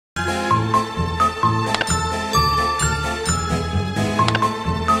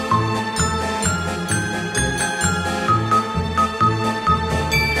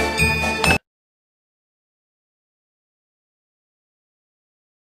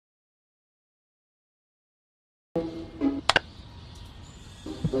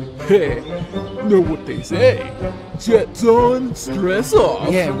Hey, know what they say? Jets on, stress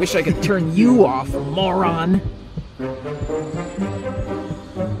off. Yeah, I wish I could turn you off, moron.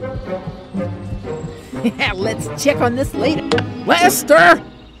 Let's check on this later. Lester!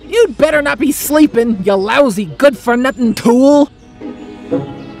 You'd better not be sleeping, you lousy good-for-nothing tool!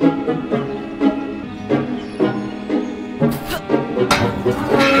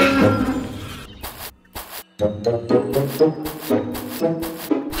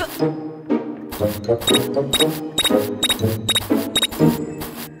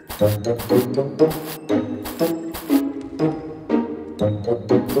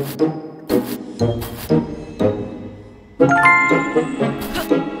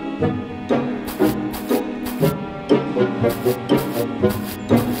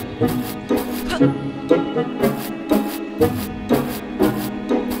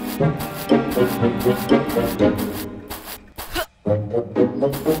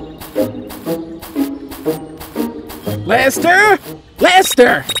 Lester!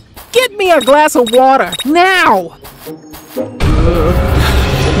 Lester! Get me a glass of water, now!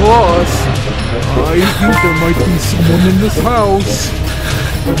 Boss, I think there might be someone in this house.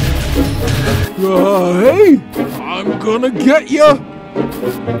 Hey, I'm gonna get ya!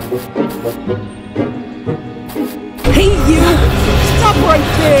 Hey, you! Stop right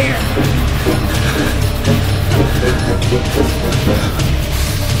there!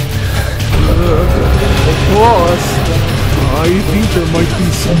 Boss, I think there might be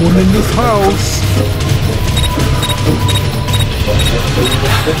someone in this house.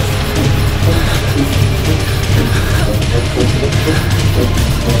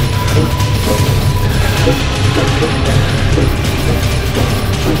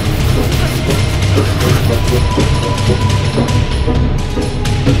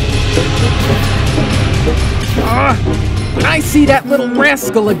 When I see that little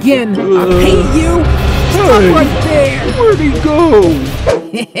rascal again, I'll pay you! Stop right there! Where'd he go?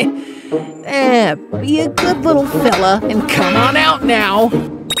 Be a good little fella and come on out now!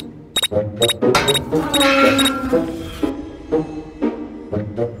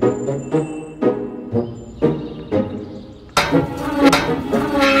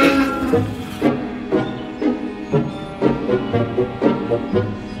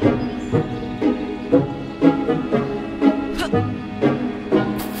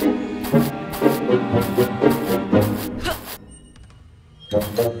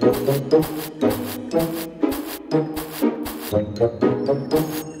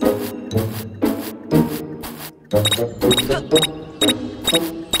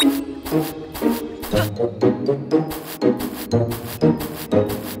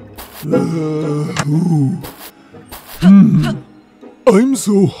 I'm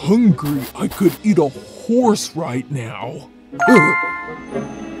so hungry I could eat a horse right now.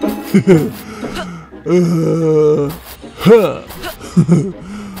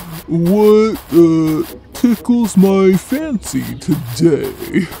 What tickles my fancy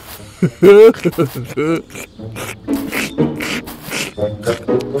today?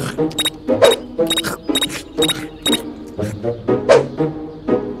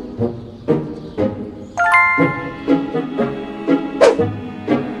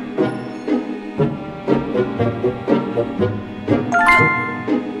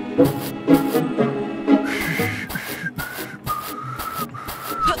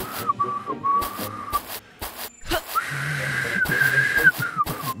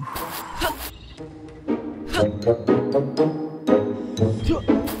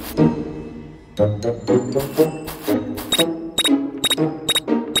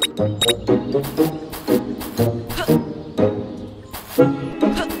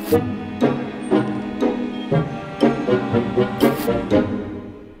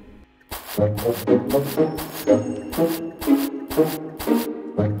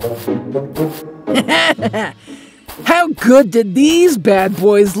 How good did these bad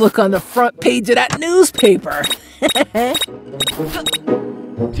boys look on the front page of that newspaper?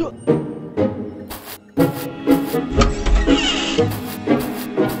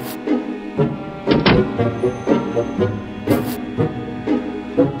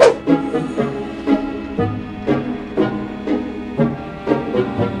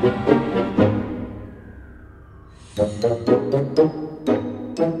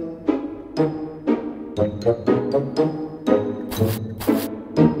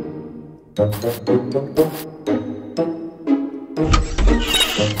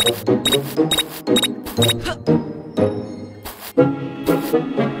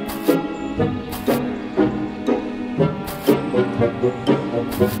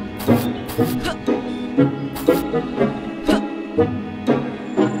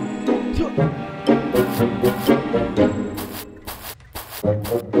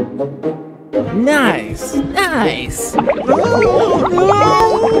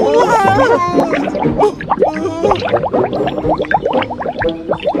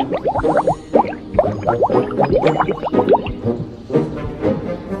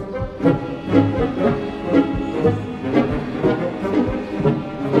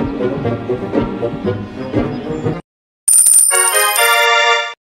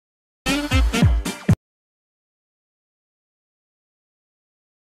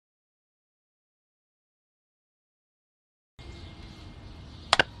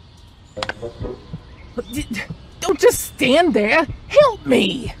 Don't just stand there. Help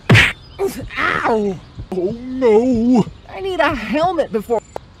me. Ow. Oh no! I need a helmet before...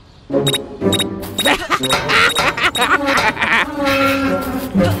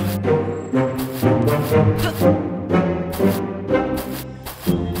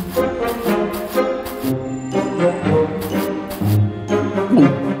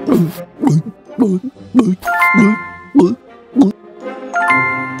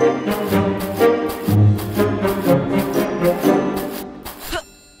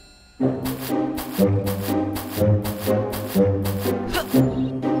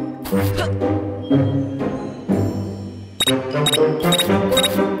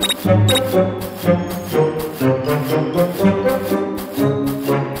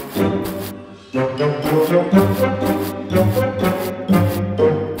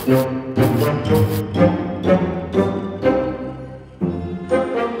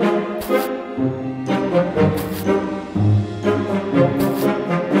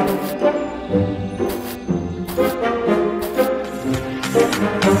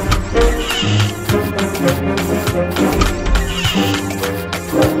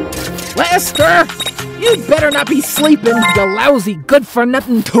 Lester! You'd better not be sleeping, you lousy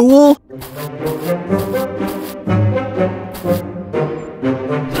good-for-nothing tool!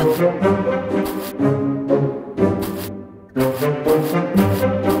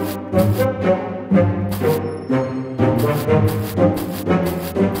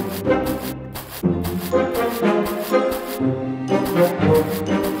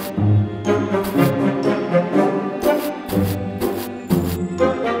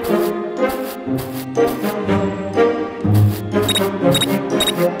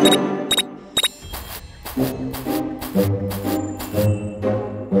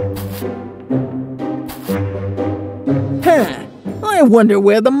 Huh, I wonder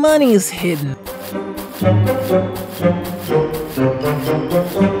where the money's hidden.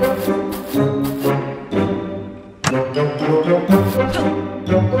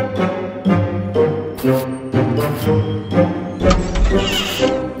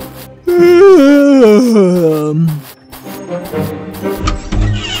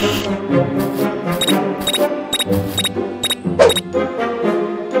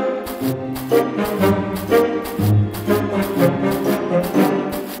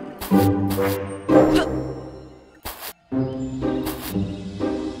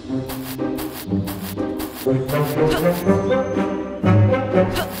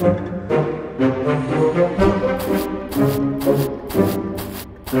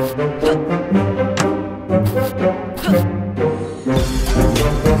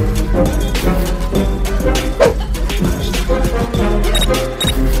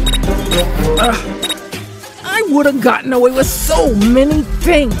 I would have gotten away with so many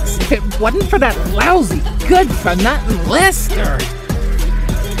things if it wasn't for that lousy good-for-nothing Lester.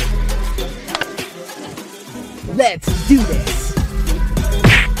 Let's do this.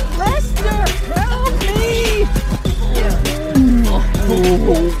 Lester, help me!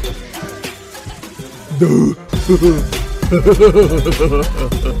 Oh.